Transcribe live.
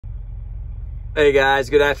Hey guys,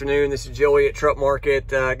 good afternoon. This is Joey at Truck Market.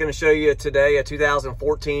 Going to show you today a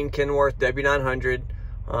 2014 Kenworth W900.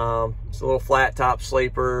 It's a little flat top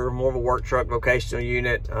sleeper, more of a work truck vocational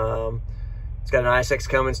unit. It's got an ISX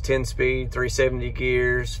Cummins 10-speed, 370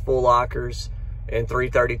 gears, full lockers, and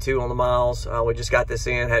 332 on the miles. We just got this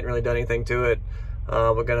in, hadn't really done anything to it.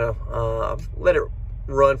 We're going to let it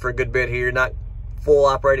run for a good bit here. Not full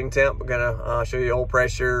operating temp. We're going to show you oil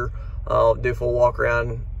pressure, do a full walk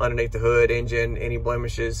around underneath the hood, engine, any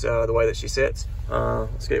blemishes, the way that she sits.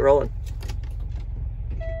 Let's get rolling.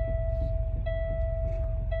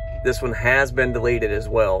 This one has been deleted as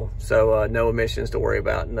well, so no emissions to worry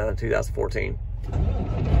about in 2014.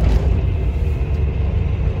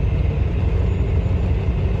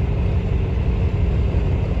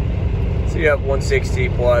 So you have 160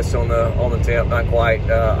 plus on the temp, not quite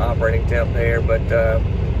operating temp there, but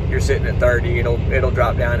you're sitting at 30. It'll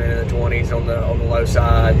drop down into the 20s on the low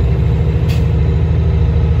side.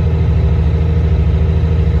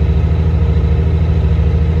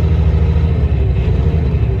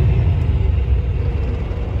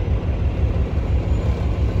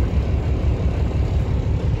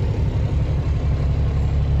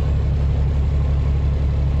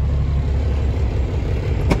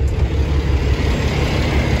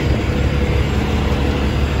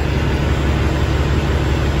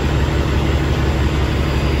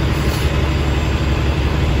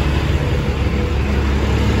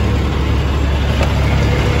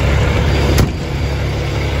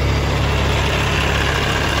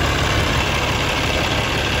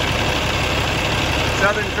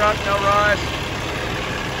 Southern truck, no rust.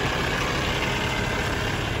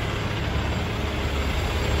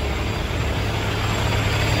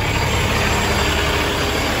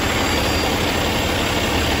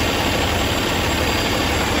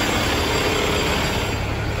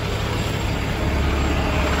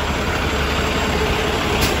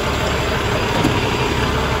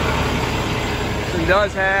 This one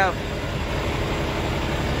does have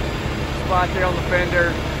a spot there on the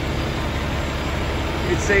fender.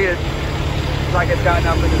 You can see it like it's gotten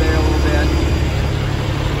up into there a little bit.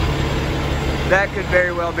 That could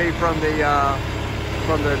very well be from the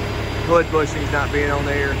hood bushings not being on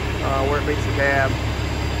there where it meets the cab.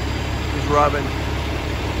 Just rubbing.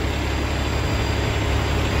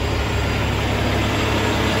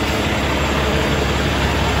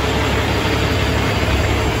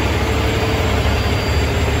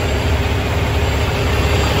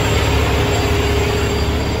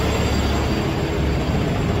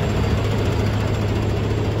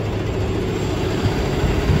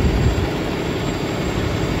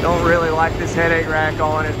 Don't really like this headache rack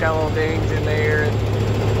on. It's got little dings in there.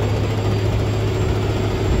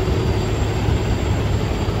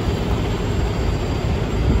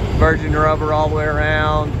 Virgin rubber all the way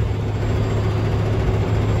around.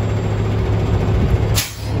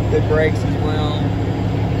 Good brakes as well.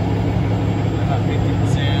 About 50